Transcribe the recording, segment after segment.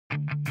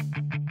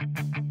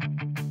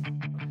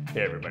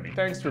Hey everybody,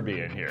 thanks for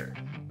being here.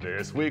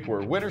 This week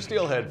we're winter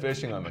steelhead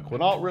fishing on the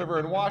Quinault River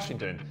in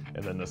Washington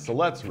and then the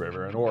Siletz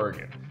River in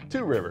Oregon,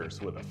 two rivers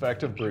with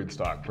effective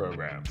broodstock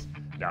programs.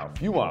 Now if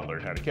you want to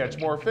learn how to catch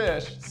more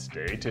fish,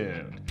 stay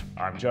tuned.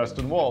 I'm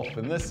Justin Wolf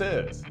and this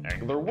is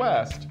Angler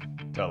West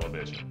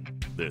Television.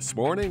 This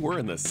morning, we're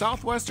in the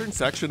southwestern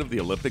section of the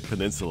Olympic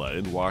Peninsula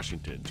in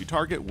Washington to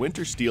target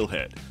winter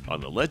steelhead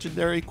on the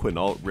legendary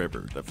Quinault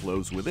River that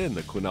flows within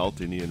the Quinault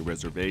Indian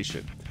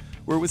Reservation.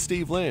 We're with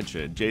Steve Lynch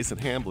and Jason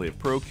Hambly of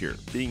Procure,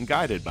 being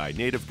guided by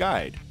native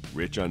guide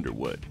Rich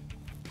Underwood.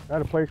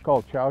 At a place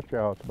called Chow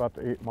Chow, it's about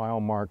the 8-mile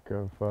mark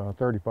of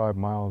 35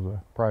 miles of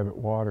private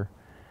water.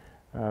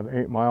 The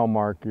 8-mile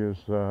mark is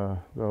the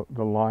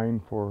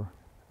line for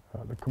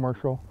the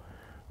commercial.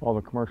 All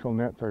the commercial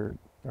nets are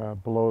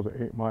below the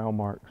 8-mile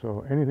mark.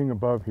 So anything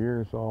above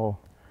here is all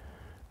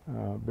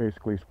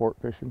basically sport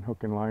fishing, hook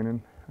and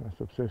lining,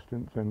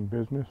 subsistence and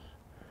business.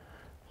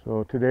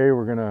 So today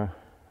we're gonna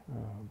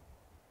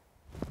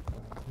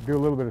do a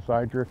little bit of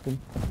side drifting.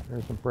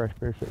 There's some fresh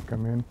fish that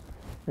come in.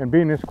 And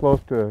being this close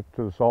to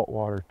the salt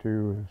water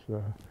too is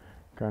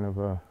kind of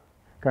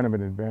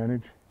an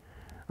advantage.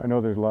 I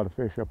know there's a lot of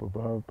fish up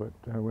above, but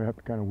we have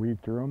to kind of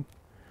weed through them.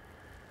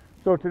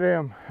 So today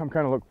I'm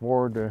kind of looking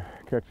forward to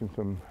catching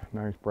some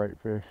nice bright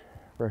fish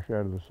fresh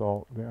out of the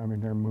salt. I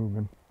mean, they're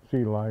moving,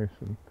 sea lice,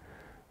 and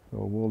so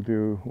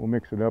we'll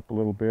mix it up a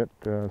little bit,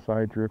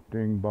 side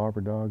drifting,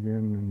 bobber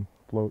dogging, and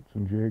floats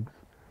and jigs,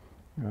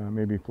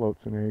 maybe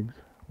floats and eggs.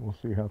 We'll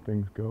see how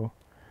things go,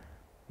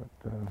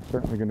 but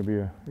certainly going to be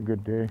a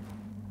good day.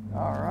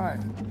 All right.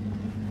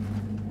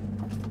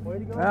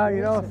 Well,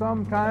 you know,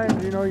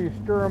 sometimes, you know, you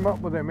stir them up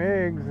with them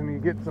eggs and you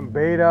get some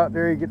bait out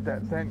there, you get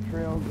that scent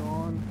trail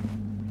going.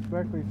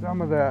 Especially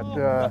some of that.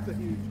 That's a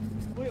huge.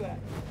 Look at that.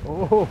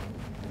 Oh.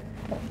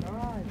 All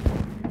right.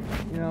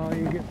 You know,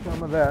 you get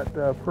some of that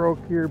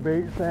Procure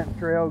bait scent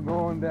trail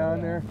going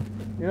down there.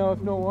 You know,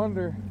 it's no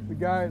wonder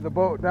the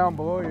boat down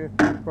below you.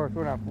 Of course, we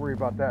don't have to worry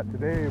about that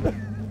today, but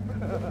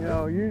you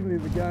know, usually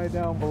the guy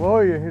down below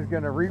you is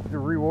going to reap the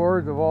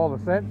rewards of all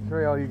the scent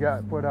trail you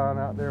got put on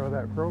out there with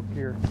that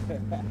Procure. Yeah,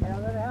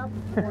 that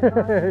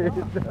happens.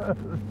 It does.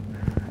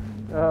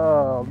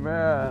 Oh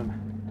man.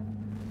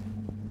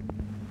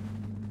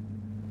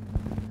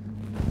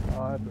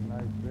 Oh, that's a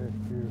nice fish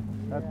too.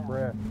 That's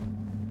fresh.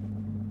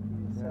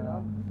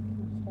 Yeah.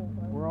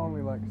 We're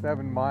only like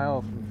 7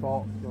 miles from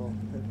salt, so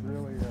it's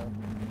really, these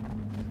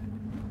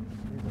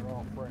are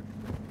all fresh.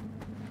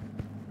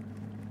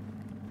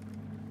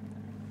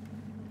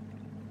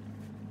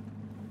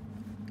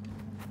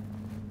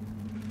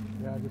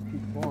 Yeah, just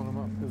keep pulling them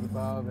up to the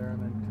bow there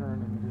and then turn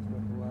them just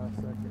at the last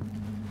second.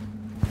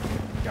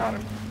 Got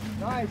him.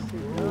 Nice.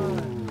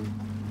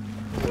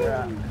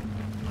 Yeah.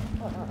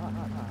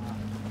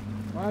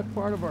 Well, that's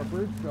part of our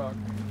broodstock,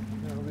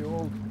 you know, the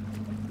old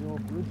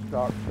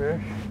broodstock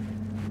fish.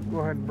 Go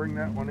ahead and bring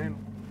that one in.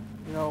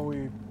 You know,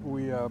 we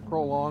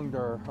prolonged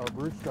our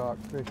broodstock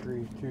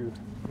fishery to, you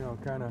know,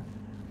 kind of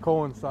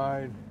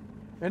coincide,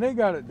 and they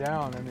got it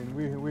down. I mean,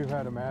 we've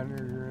had a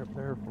manager up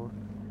there for,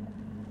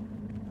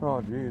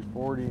 oh geez,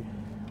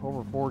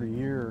 over 40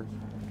 years.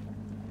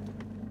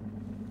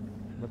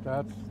 But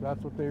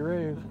that's what they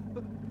raise.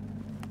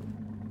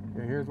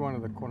 Okay, here's one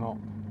of the Quinault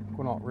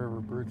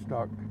River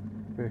broodstock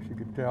fish. You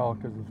could tell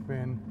because of the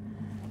fin.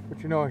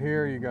 But you know,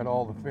 here you got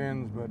all the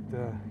fins, but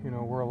you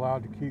know, we're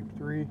allowed to keep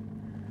three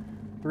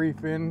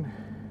fin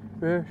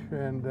fish,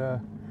 and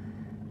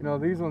you know,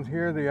 these ones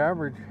here, the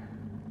average,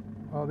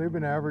 they've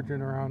been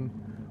averaging around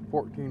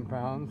 14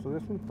 pounds. So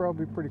this one's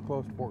probably pretty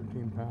close to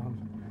 14 pounds.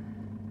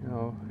 You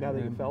know, Now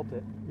that you felt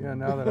it. Yeah,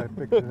 now that I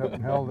picked it up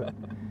and held it.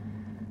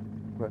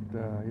 But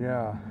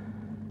yeah,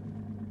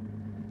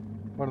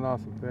 what an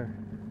awesome fish.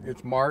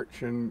 It's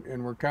March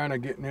and we're kind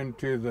of getting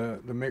into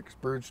the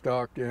mixed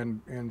broodstock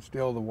and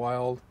still the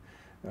wild.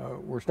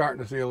 We're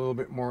starting to see a little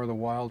bit more of the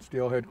wild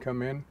steelhead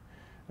come in.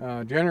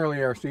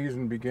 Generally our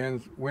season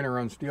begins, winter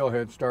on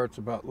steelhead starts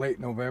about late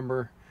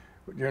November.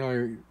 But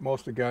generally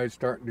most of the guys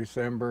start in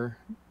December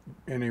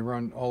and they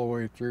run all the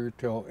way through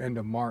till end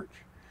of March.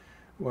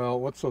 Well,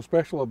 what's so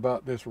special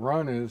about this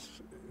run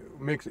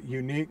makes it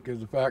unique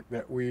is the fact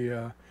that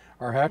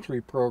our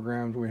hatchery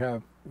programs, we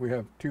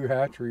have 2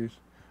 hatcheries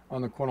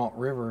on the Quinault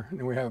River,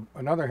 and we have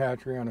another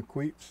hatchery on the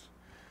Queets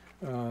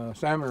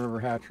Salmon River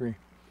hatchery.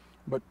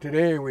 But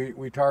today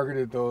we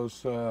targeted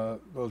those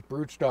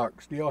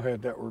broodstock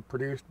steelhead that were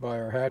produced by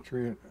our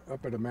hatchery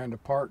up at Amanda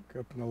Park,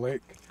 up in the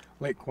Lake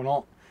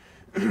Quinault.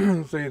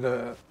 See,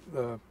 the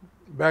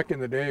back in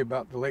the day,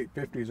 about the late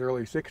 50s,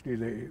 early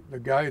 60s, the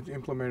guides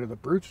implemented the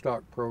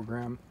broodstock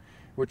program,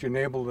 which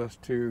enabled us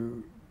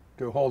to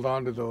hold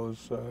on to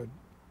those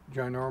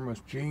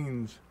ginormous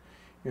jeans.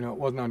 You know, it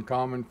wasn't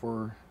uncommon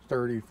for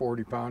 30,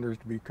 40 pounders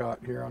to be caught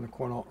here on the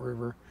Quinault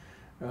River.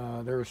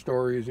 There are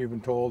stories even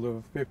told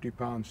of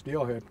 50-pound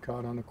steelhead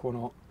caught on the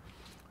Quinault.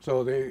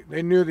 So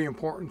they knew the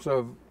importance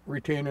of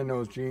retaining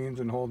those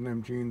genes and holding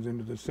them genes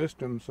into the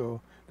system.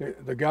 So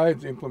the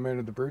guides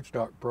implemented the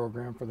broodstock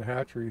program for the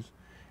hatcheries,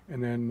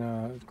 And then,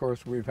 of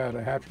course, we've had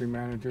a hatchery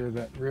manager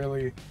that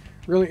really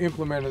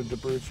implemented the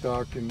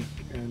broodstock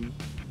and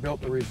built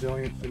the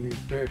resilience in these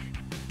fish,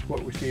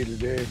 what we see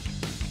today.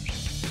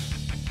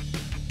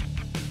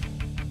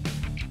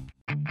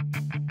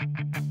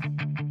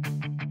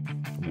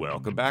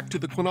 Welcome back to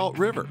the Quinault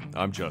River.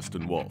 I'm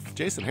Justin Wolf.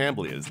 Jason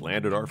Hambly has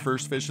landed our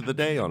first fish of the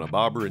day on a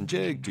bobber and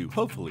jig to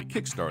hopefully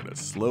kickstart a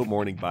slow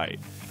morning bite.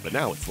 But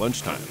now it's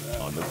lunchtime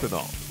on the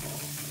Quinault.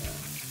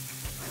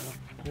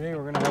 Today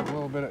we're going to have a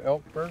little bit of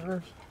elk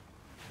burgers.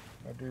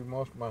 I do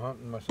most of my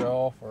hunting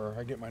myself, or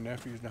I get my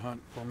nephews to hunt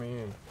for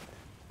me. And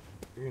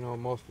you know,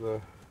 most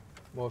of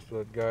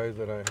the guys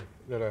that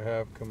I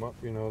have come up,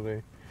 you know,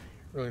 they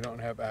really don't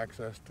have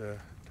access to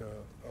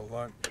a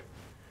lunch.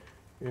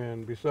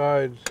 And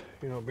besides,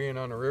 you know, being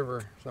on the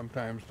river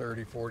sometimes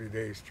 30, 40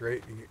 days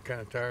straight, you get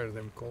kind of tired of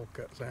them cold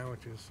cut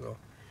sandwiches. So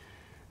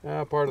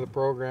part of the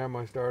program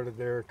I started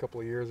there a couple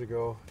of years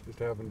ago, just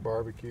having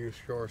barbecue,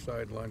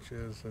 shoreside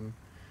lunches, and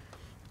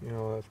you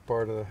know, that's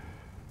part of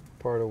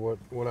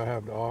what I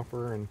have to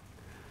offer. And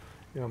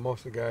you know,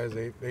 most of the guys,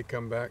 they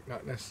come back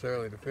not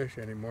necessarily to fish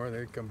anymore,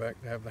 they come back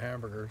to have the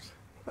hamburgers.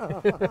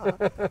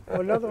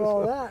 Well, nothing wrong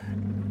with that.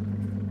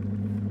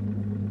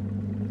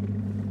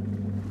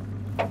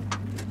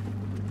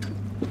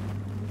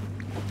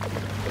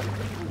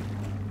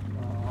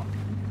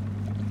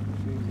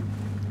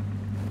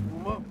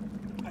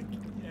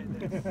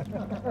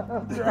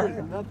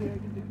 There's nothing I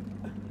can do.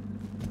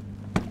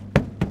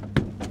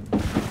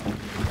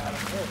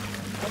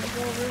 I'm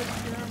going over here and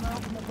scare him out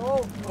from the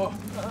boat.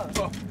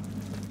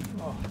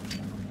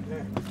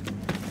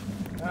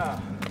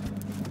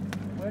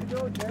 Way to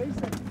go,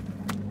 Jason.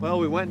 Well,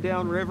 we went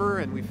downriver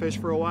and we fished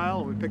for a while,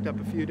 and we picked up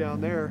a few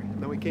down there,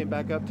 and then we came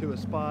back up to a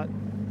spot,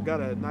 got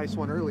a nice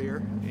one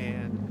earlier,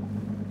 and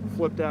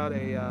flipped out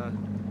a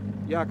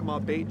Yakima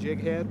bait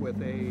jig head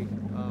with a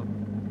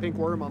pink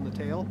worm on the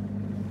tail,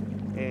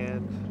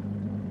 and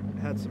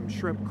had some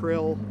shrimp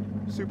krill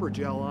super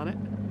gel on it,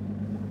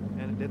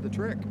 and it did the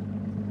trick.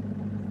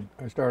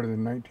 I started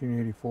in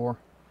 1984,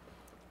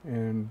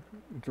 and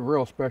it's a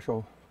real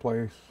special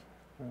place.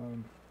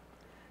 You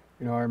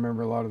know, I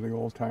remember a lot of the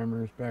old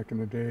timers back in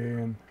the day,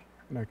 and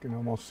I can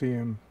almost see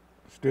them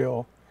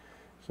still.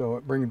 So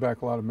it brings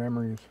back a lot of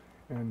memories.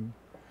 And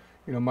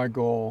you know, my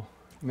goal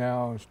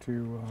now is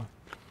to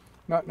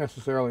not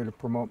necessarily to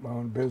promote my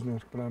own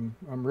business, but I'm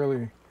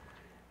really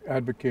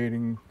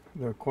advocating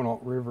the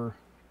Quinault River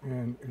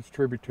and its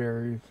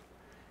tributaries.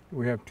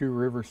 We have two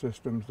river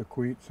systems, the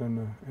Queets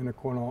and the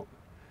Quinault.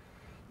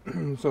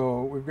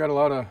 So we've got a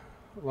lot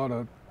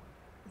of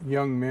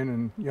young men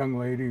and young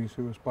ladies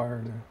who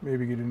aspire to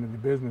maybe get into the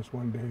business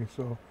one day.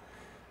 So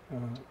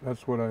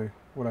that's what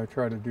I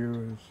try to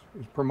do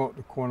is promote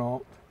the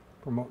Quinault,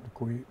 promote the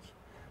Queets,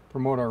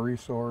 promote our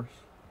resource,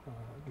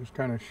 just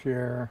kind of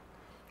share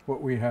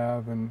what we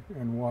have and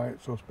why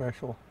it's so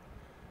special.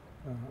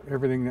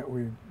 Everything that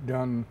we've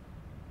done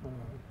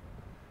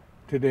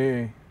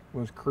today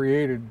was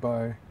created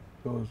by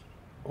those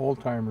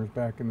old timers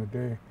back in the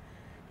day.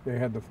 They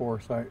had the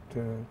foresight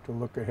to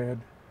look ahead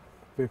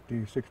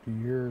 50, 60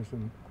 years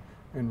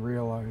and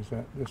realize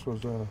that this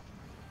was a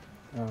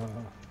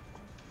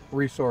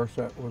resource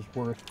that was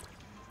worth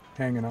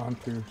hanging on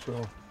to.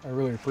 So I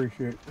really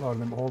appreciate a lot of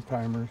them old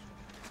timers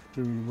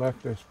who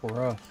left this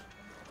for us.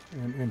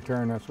 And in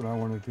turn, that's what I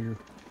want to do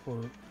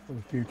for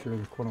the future of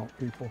the Quinault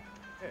people.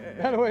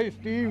 That way,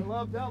 Steve. I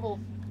love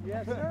doubles.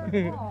 Yes, sir.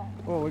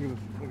 Oh, look at this!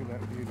 Look at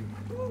that beauty.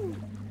 Woo.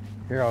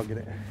 Here, I'll get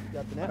it.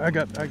 Got the net? I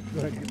go ahead and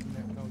get the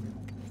net. I'll get it.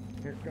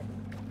 Here, go.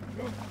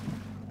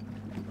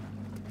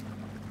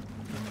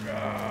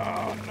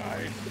 Oh,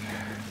 nice.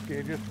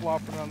 Okay, just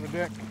flopping on the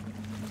deck,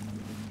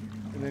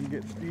 and then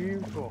get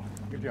Steve. Oh,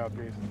 good job,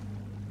 Jason.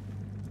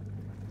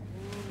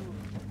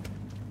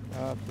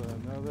 That's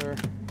another.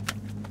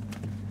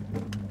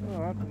 Oh,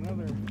 that's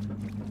another.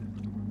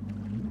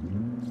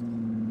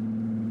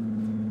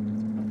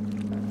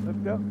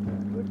 Lift up,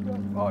 lift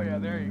up. Oh yeah,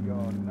 there you go.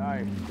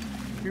 Nice.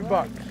 $2.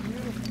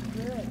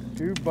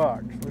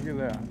 $2. Look at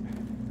that.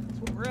 That's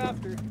what we're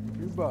after.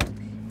 $2.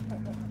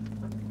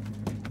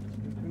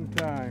 Just in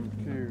time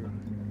too.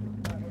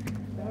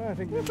 Oh, I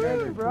think these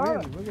guys are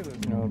twins. Look at this.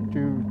 You know,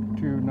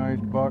 two nice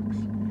bucks.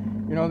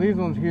 You know, these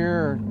ones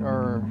here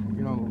are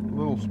you know a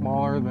little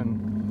smaller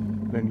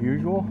than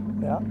usual.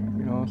 Yeah.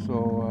 You know,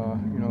 so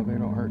you know they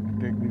don't hurt to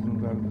take these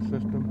ones out of the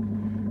system.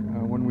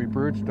 When we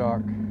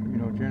broodstock, you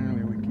know,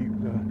 generally we keep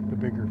the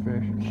bigger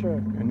fish. Sure.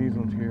 And these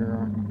ones here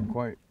aren't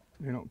quite,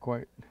 they don't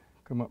quite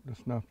come up to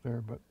snuff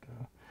there, but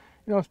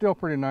you know, still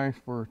pretty nice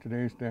for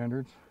today's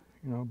standards.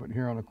 You know, but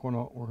here on the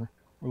Quinault, we're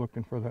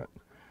looking for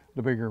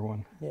the bigger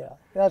one. Yeah,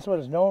 that's what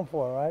it's known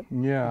for, right?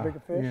 Yeah. The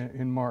bigger fish. Yeah,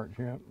 in March.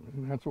 Yeah,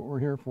 and that's what we're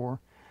here for.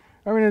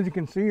 I mean, as you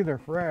can see, they're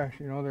fresh.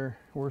 You know,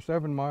 we're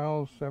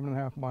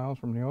 7.5 miles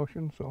from the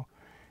ocean, so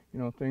you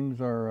know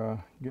things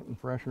are getting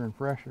fresher and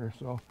fresher.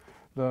 So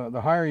the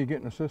higher you get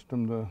in the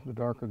system, the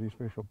darker these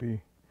fish will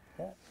be.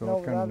 Yeah. So No,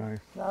 it's kind of without-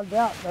 nice. Without a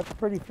doubt, that's a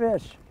pretty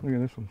fish. Look at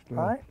this one still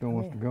Right?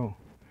 wants to go.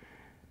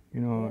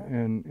 You know, Yeah.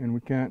 and we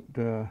can't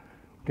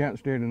can't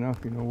state enough,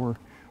 you know,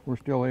 we're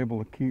still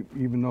able to keep,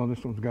 even though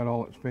this one's got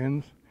all its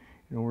fins,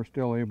 you know, we're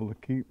still able to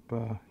keep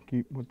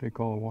what they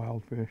call a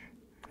wild fish.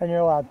 And you're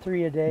allowed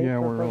 3 a day Yeah,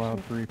 per we're person?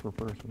 allowed 3 per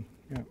person.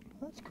 Yeah.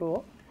 That's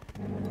cool.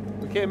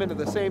 We came into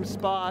the same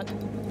spot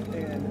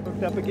and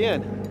hooked up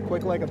again,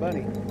 quick like a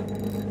bunny.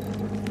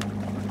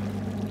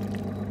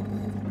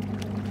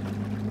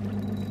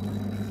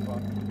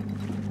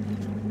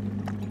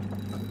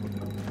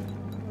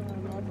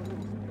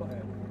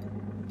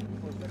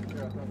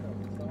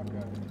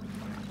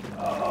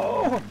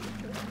 Oh!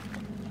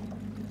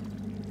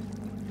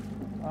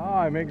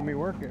 Ah, making me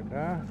work it,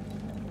 huh?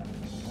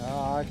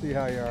 Ah, I see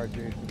how you are,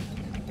 Jason.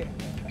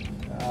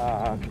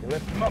 Ah,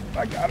 lift him up.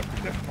 I got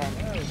him this time.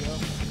 There we go.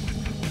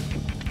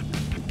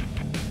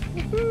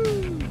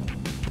 Woohoo!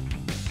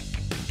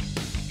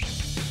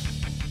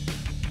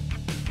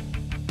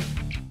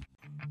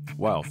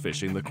 While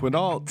fishing the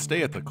Quinault,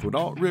 stay at the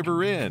Quinault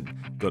River Inn.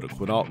 Go to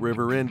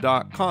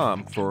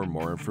QuinaultRiverInn.com for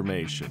more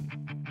information.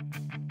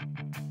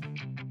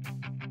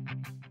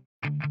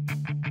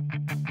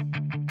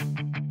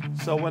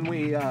 So when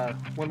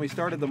we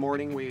started the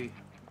morning, we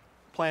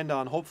planned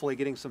on hopefully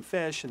getting some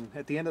fish, and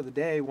at the end of the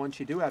day, once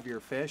you do have your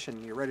fish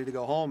and you're ready to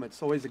go home,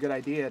 it's always a good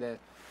idea to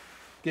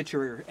get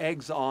your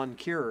eggs on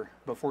cure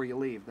before you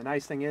leave. The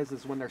nice thing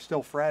is when they're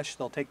still fresh,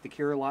 they'll take the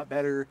cure a lot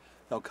better,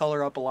 they'll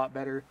color up a lot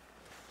better.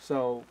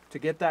 So to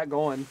get that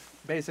going,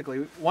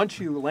 basically, once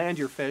you land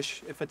your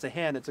fish, if it's a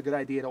hen, it's a good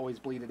idea to always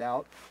bleed it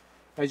out.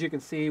 As you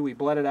can see, we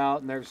bled it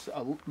out, and there's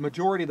a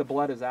majority of the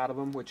blood is out of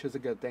them, which is a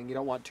good thing. You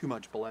don't want too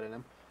much blood in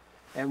them.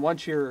 And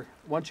once you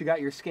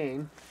got your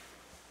skein,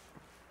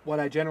 what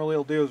I generally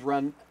will do is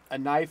run a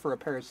knife or a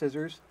pair of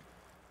scissors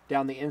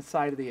down the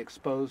inside of the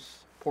exposed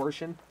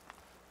portion,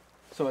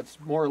 so it's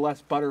more or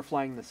less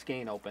butterflying the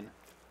skein open.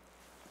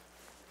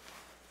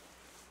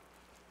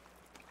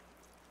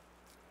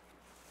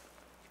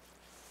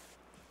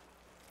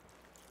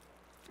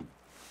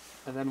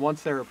 And then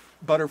once they're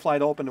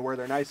butterflied open to where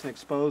they're nice and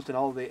exposed and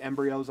all the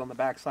embryos on the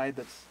backside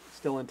that's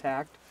still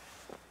intact,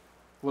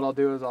 what I'll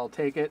do is I'll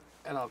take it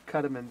and I'll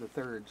cut them into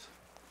thirds.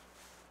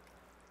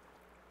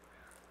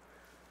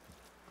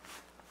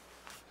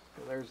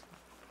 So there's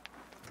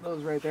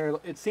those right there.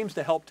 It seems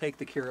to help take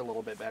the cure a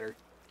little bit better.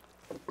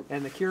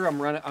 And the cure I'm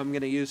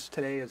going to use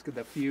today is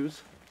the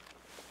fuse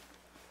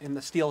in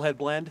the Steelhead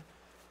blend.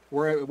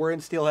 We're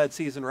in Steelhead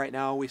season right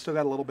now. We still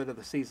got a little bit of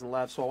the season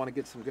left, so I want to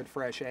get some good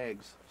fresh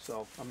eggs.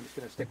 So I'm just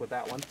going to stick with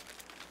that one.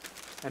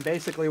 And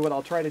basically what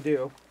I'll try to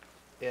do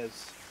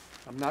is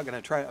I'm going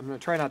to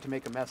try not to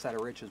make a mess out of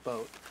Rich's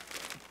boat.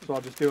 So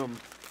I'll just do them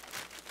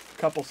a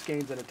couple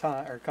skeins at a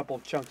time, or a couple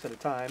of chunks at a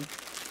time.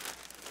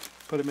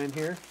 Put them in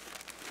here.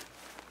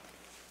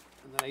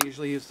 And then I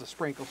usually use the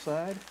sprinkle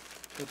side.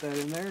 Put that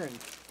in there and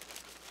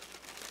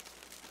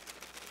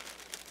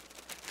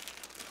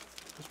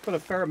just put a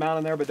fair amount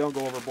in there, but don't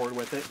go overboard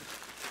with it.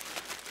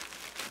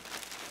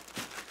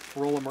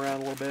 Roll them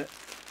around a little bit.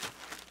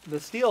 The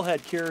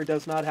Steelhead cure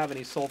does not have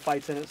any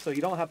sulfites in it, so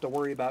you don't have to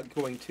worry about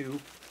going too.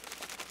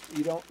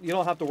 You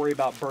don't have to worry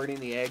about burning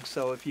the eggs.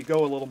 So if you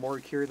go a little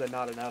more cure than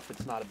not enough,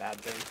 it's not a bad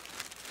thing.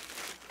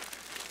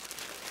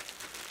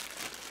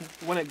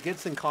 When it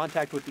gets in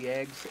contact with the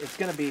eggs, it's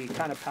going to be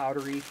kind of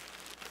powdery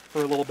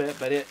for a little bit,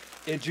 but it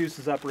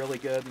juices up really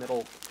good and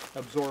it'll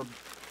absorb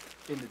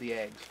into the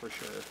eggs for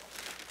sure.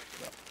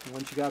 So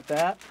once you got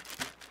that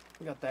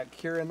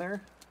cure in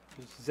there,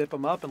 just zip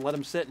them up and let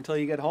them sit until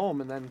you get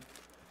home, and then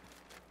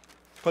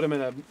put them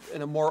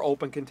in a more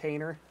open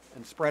container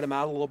and spread them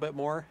out a little bit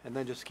more, and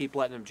then just keep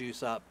letting them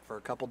juice up for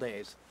a couple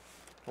days.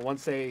 And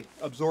once they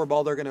absorb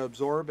all they're going to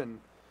absorb and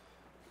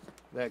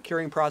the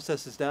curing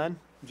process is done,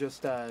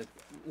 just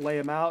lay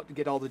them out,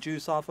 get all the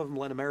juice off of them,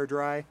 let them air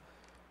dry,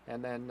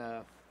 and then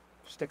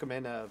stick them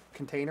in a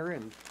container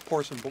and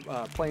pour some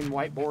plain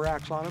white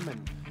borax on them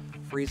and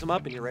freeze them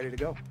up, and you're ready to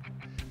go.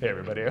 Hey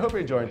everybody, I hope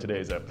you're enjoying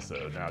today's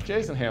episode. Now,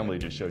 Jason Hambly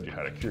just showed you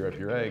how to cure up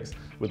your eggs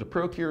with the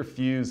ProCure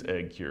Fuse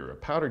Egg Cure, a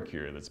powdered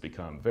cure that's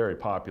become very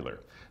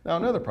popular. Now,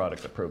 another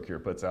product that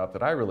ProCure puts out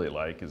that I really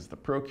like is the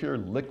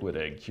ProCure Liquid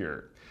Egg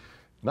Cure.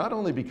 Not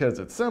only because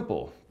it's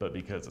simple, but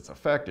because it's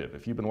effective.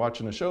 If you've been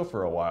watching the show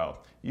for a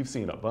while, you've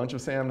seen a bunch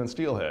of salmon and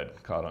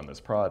steelhead caught on this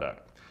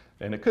product.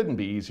 And it couldn't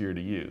be easier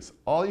to use.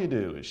 All you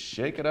do is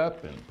shake it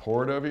up and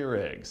pour it over your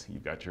eggs.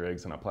 You've got your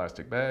eggs in a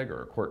plastic bag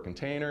or a quart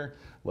container,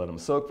 let them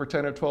soak for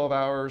 10 or 12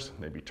 hours,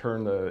 maybe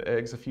turn the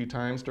eggs a few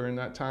times during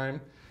that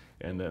time,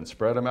 and then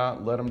spread them out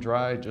and let them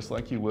dry just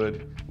like you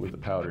would with the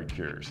powdered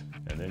cures.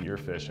 And then you're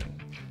fishing.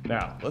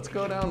 Now, let's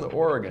go down to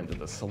Oregon to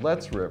the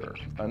Siletz River,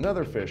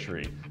 another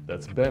fishery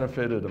that's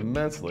benefited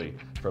immensely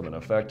from an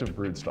effective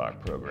broodstock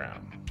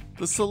program.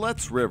 The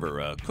Siletz River,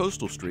 a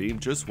coastal stream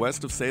just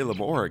west of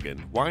Salem,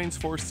 Oregon, winds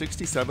for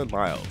 67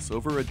 miles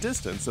over a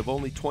distance of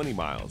only 20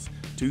 miles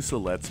to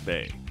Siletz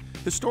Bay.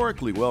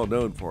 Historically well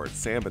known for its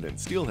salmon and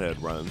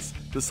steelhead runs,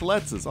 the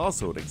Siletz is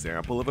also an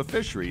example of a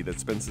fishery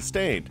that's been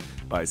sustained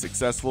by a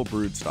successful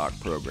broodstock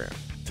program.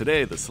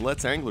 Today, the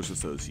Siletz Anglers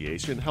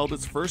Association held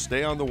its first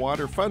Day on the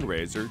Water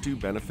fundraiser to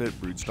benefit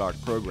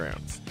broodstock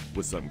programs.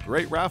 With some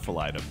great raffle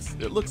items,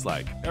 it looks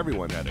like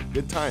everyone had a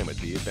good time at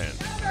the event.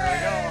 There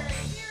we go.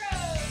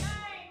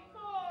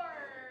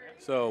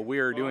 So we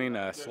are doing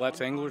a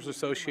Siletz Anglers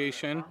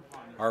Association.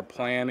 Our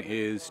plan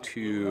is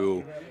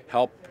to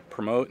help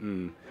promote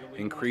and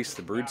increase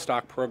the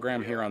broodstock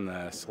program here on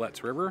the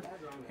Siletz River,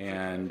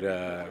 and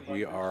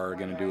we are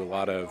going to do a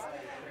lot of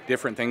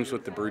different things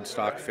with the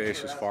broodstock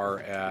fish as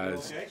far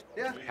as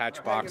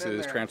hatch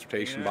boxes,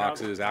 transportation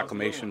boxes,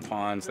 acclimation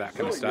ponds, that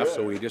kind of stuff.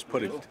 So we just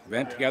put an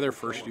event together,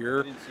 first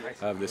year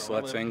of the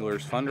Siletz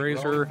Anglers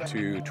fundraiser,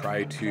 to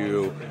try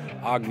to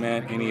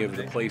augment any of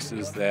the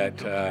places that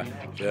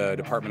the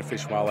Department of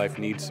Fish and Wildlife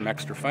needs some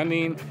extra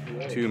funding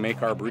to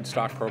make our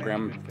broodstock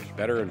program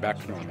better and back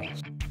to normal.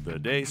 The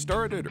day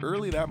started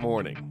early that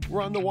morning.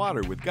 We're on the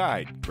water with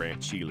guide Grant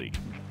Scheele.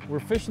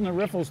 We're fishing the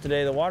riffles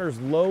today. The water's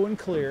low and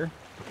clear,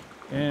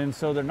 and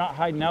so they're not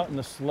hiding out in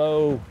the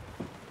slow,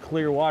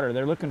 clear water.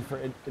 They're looking for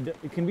it.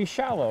 It can be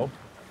shallow.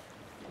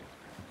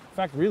 In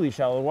fact, really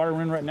shallow. The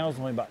water in right now is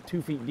only about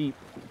 2 feet deep,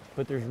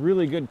 but there's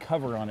really good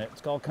cover on it.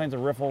 It's got all kinds of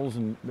riffles,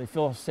 and they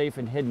feel safe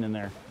and hidden in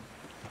there.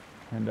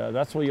 And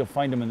that's where you'll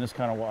find them in this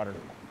kind of water,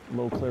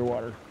 low, clear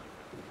water.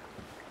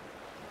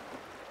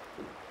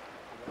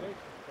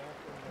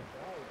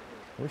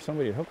 I wish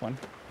somebody would hook one.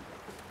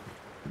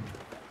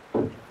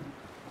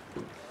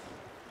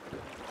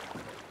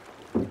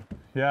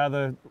 Yeah,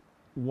 the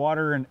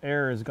water and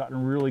air has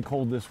gotten really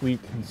cold this week,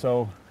 and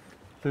so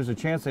there's a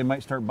chance they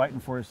might start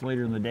biting for us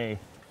later in the day,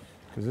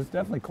 because it's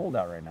definitely cold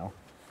out right now.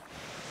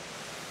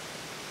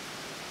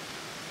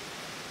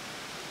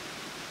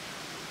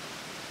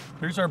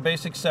 Here's our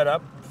basic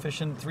setup,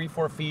 fishing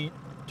 3-4 feet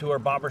to our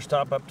bobber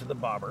stop up to the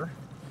bobber.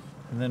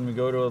 And then we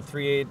go to a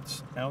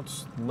 3/8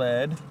 ounce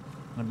lead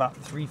and about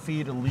 3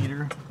 feet a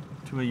leader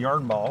to a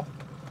yard ball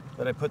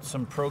that I put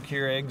some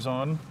Procure eggs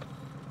on.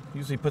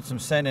 Usually put some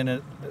scent in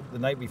it the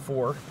night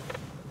before.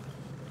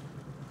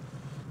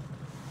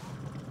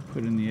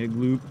 Put in the egg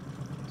loop,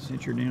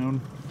 cinch her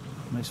down.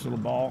 Nice little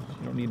ball,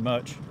 you don't need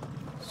much.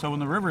 So when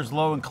the river's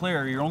low and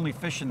clear, you're only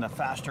fishing the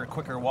faster,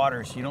 quicker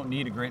water, so you don't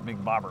need a great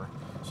big bobber.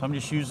 So I'm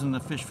just using the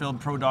Fish Field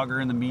Pro Dogger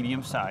in the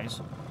medium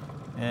size,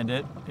 and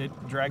it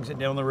drags it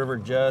down the river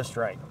just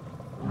right.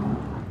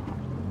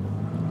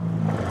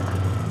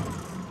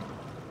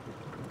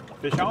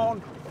 Fish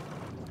on.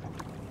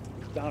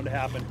 It's bound to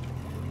happen.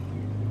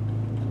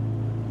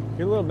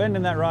 Get a little bend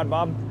in that rod,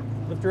 Bob.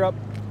 Lift her up.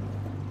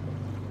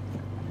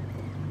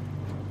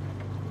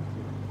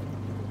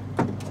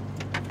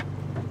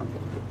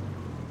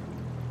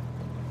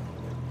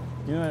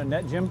 You know a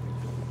net, Jim?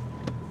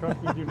 Trust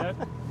you do net?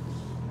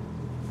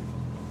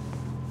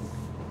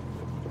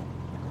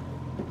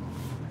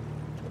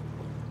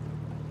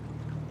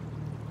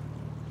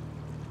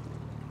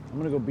 I'm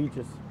gonna go beach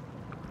us.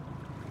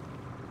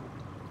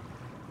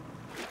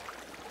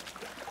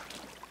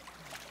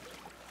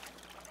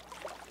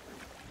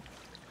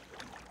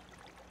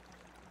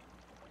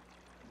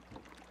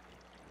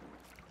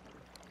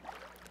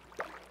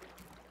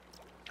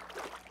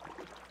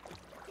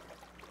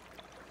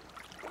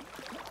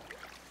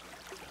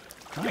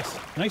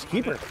 Nice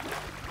keeper.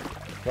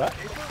 What?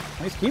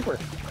 Nice keeper.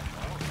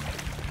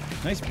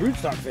 Nice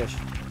broodstock fish.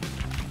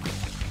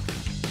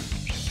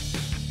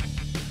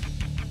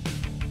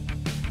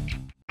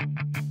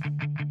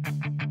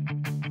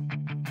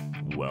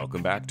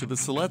 Welcome back to the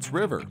Siletz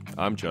River.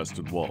 I'm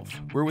Justin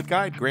Wolf. We're with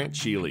guide Grant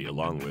Scheele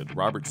along with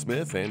Robert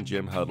Smith and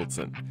Jim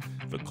Huddleston.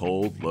 The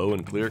cold, low,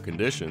 and clear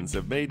conditions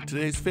have made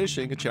today's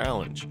fishing a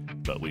challenge,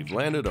 but we've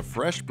landed a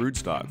fresh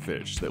broodstock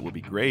fish that will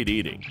be great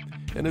eating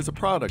and is a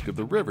product of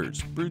the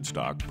river's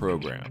broodstock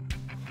program.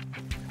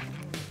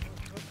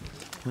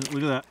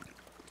 Look at that.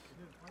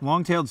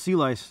 Long-tailed sea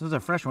lice. This is a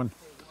fresh one.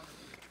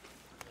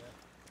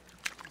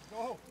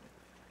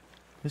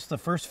 This is the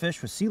first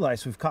fish with sea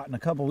lice we've caught in a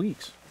couple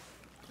weeks.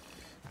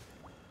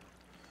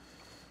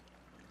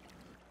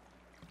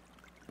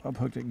 Bob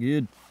hooked it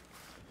good.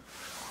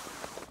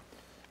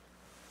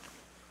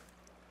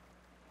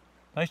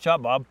 Nice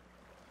job, Bob.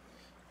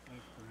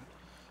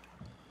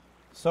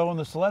 So in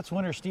the Siletz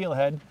winter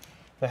steelhead,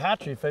 the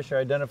hatchery fish are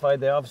identified.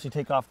 They obviously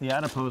take off the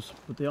adipose,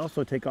 but they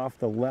also take off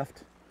the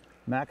left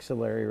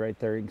maxillary right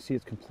there. You can see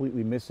it's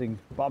completely missing.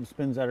 Bob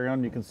spins that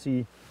around, you can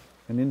see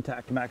an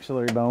intact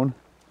maxillary bone.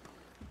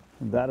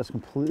 And that is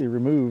completely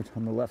removed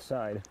on the left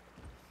side.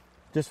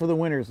 Just for the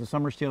winters, the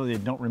summer steelhead,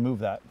 they don't remove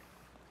that.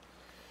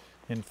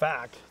 In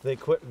fact, they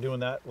quit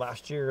doing that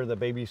last year. The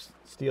baby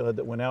steelhead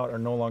that went out are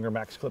no longer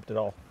max clipped at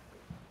all.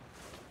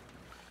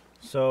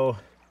 So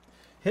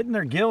hitting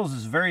their gills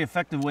is a very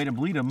effective way to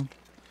bleed them.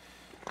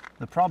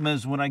 The problem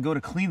is when I go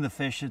to clean the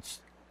fish,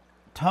 its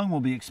tongue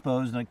will be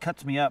exposed and it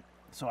cuts me up.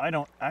 So I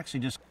don't actually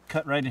just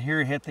cut right in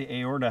here, hit the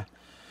aorta,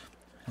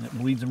 and it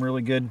bleeds them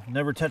really good.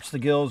 Never touch the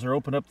gills or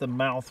open up the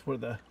mouth where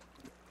the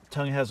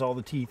tongue has all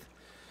the teeth.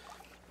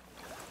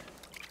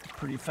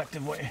 pretty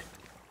effective way.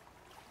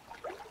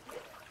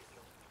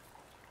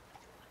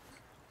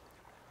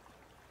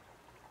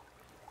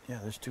 Yeah,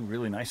 there's two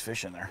really nice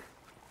fish in there.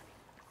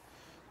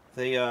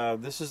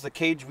 This is the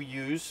cage we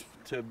use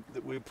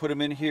we put them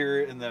in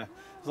here.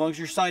 As long as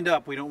you're signed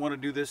up, we don't want to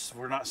do this if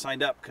we're not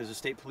signed up, because the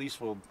state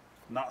police will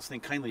not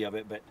think kindly of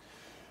it.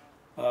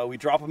 But we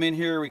drop them in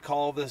here. We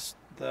call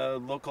the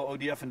local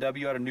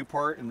ODF&W out of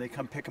Newport, and they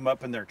come pick them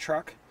up in their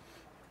truck,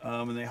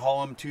 and they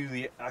haul them to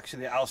the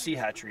LC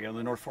hatchery on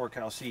the North Fork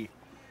LC,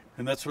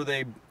 and that's where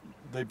they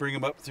bring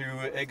them up through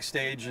egg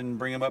stage and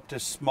bring them up to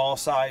small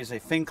size. They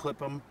fin clip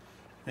them,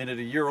 and at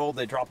a year old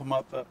they drop them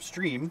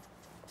upstream,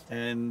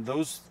 and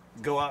those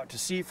go out to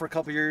sea for a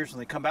couple years,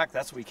 and they come back.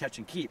 That's what we catch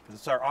and keep.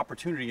 It's our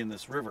opportunity in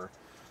this river.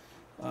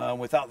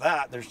 Without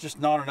that, there's just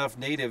not enough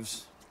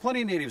natives.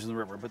 Plenty of natives in the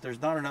river, but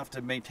there's not enough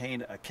to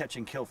maintain a catch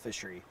and kill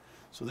fishery.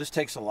 So this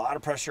takes a lot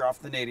of pressure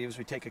off the natives.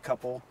 We take a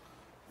couple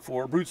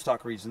for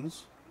broodstock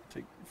reasons,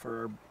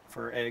 for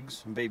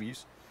eggs and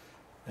babies,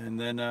 and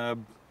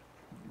then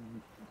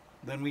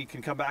we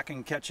can come back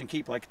and catch and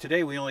keep. Like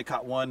today, we only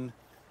caught one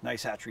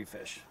nice hatchery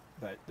fish,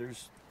 but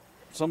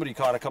somebody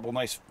caught a couple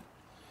nice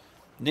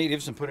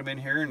natives and put them in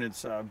here, and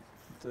it's a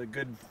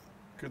good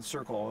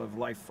circle of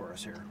life for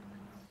us here.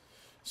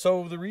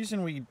 So the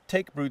reason we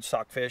take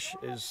broodstock fish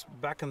is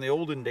back in the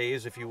olden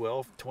days, if you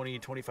will,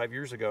 20-25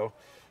 years ago,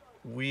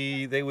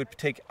 they would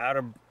take out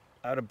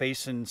of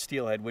basin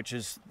steelhead, which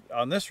is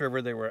on this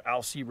river they were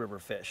LC River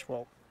fish.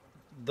 Well,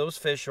 those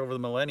fish over the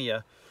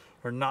millennia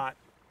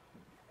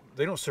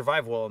they don't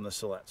survive well in the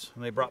Siletz,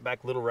 and they brought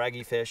back little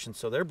raggy fish, and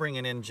so they're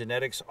bringing in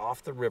genetics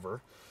off the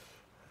river.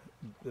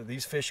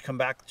 These fish come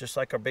back just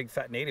like our big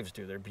fat natives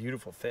do. They're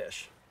beautiful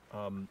fish.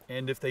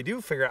 And if they do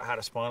figure out how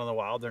to spawn in the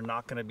wild, they're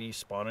not going to be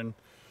spawning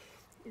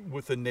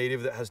with a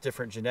native that has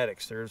different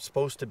genetics. They're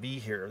supposed to be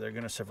here. They're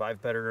going to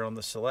survive better on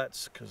the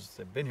Siletz because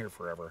they've been here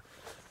forever.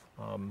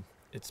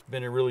 It's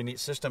been a really neat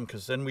system,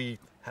 because then we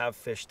have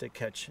fish to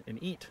catch and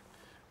eat,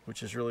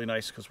 which is really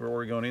nice, because we're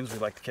Oregonians. We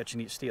like to catch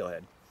and eat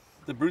steelhead.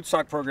 The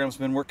broodstock program's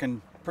been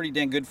working pretty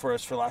dang good for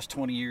us for the last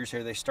 20 years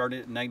here. They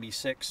started in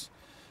 '96.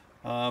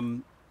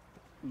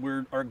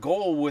 Our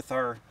goal with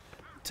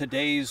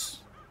today's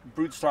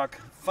broodstock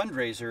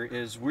fundraiser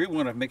is we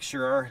want to make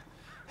sure our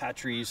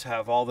hatcheries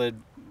have all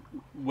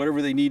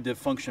whatever they need to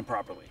function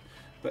properly.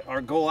 But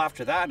our goal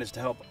after that is to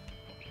help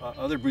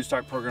other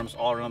broodstock programs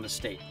all around the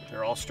state.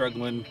 They're all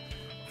struggling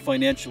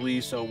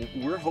financially, so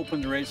we're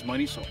hoping to raise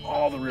money so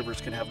all the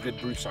rivers can have good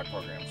broodstock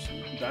programs.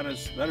 That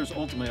is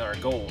ultimately our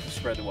goal, to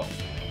spread the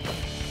wealth.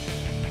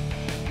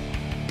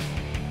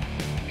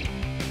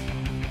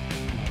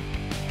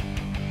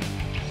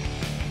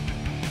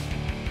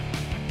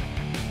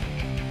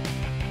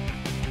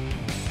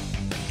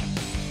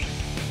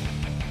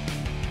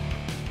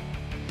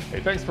 Hey,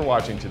 thanks for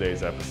watching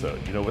today's episode.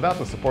 Without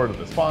the support of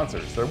the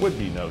sponsors, there would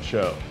be no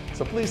show.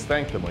 So please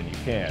thank them when you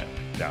can.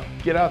 Now,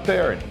 get out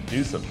there and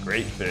do some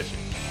great fishing.